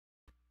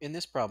In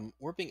this problem,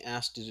 we're being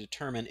asked to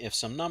determine if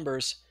some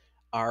numbers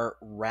are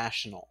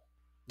rational.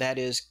 That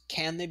is,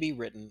 can they be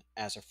written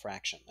as a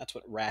fraction? That's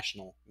what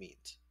rational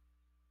means.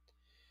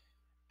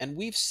 And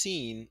we've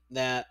seen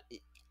that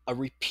a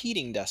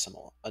repeating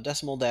decimal, a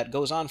decimal that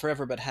goes on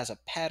forever but has a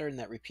pattern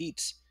that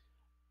repeats,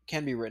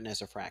 can be written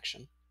as a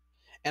fraction.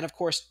 And of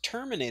course,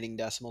 terminating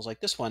decimals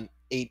like this one,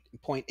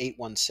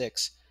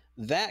 8.816,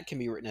 that can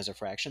be written as a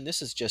fraction.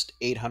 This is just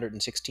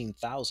 816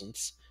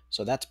 thousandths,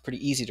 so that's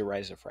pretty easy to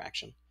write as a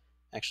fraction.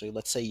 Actually,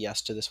 let's say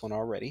yes to this one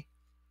already.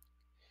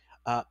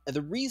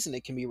 The reason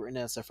it can be written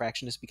as a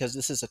fraction is because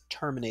this is a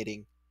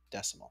terminating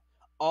decimal.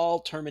 All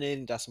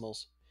terminating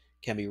decimals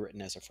can be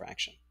written as a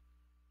fraction.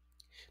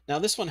 Now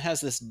this one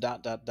has this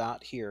dot dot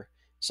dot here,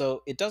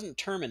 so it doesn't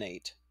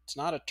terminate. It's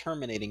not a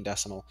terminating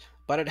decimal,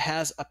 but it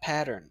has a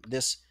pattern.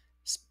 This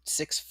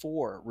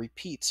 6-4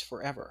 repeats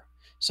forever.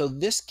 So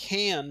this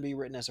can be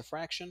written as a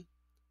fraction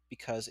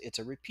because it's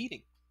a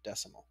repeating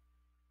decimal.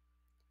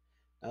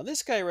 Now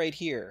this guy right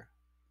here,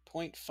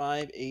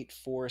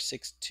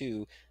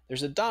 0.58462,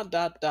 there's a dot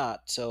dot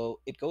dot, so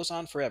it goes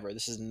on forever.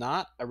 This is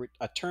not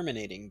a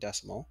terminating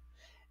decimal,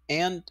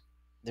 and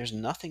there's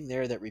nothing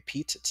there that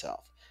repeats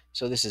itself.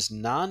 So this is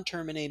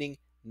non-terminating,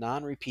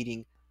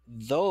 non-repeating.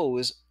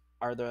 Those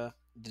are the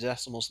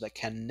decimals that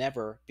can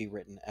never be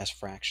written as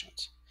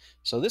fractions.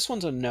 So this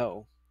one's a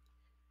no,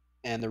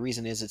 and the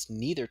reason is it's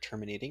neither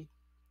terminating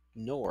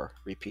nor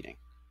repeating.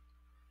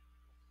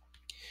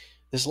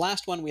 This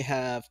last one we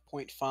have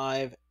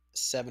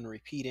 0.57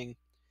 repeating.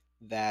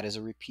 That is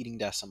a repeating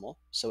decimal,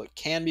 so it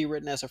can be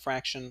written as a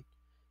fraction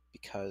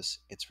because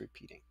it's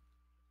repeating.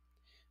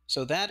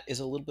 So that is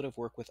a little bit of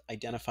work with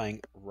identifying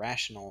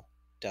rational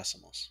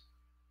decimals.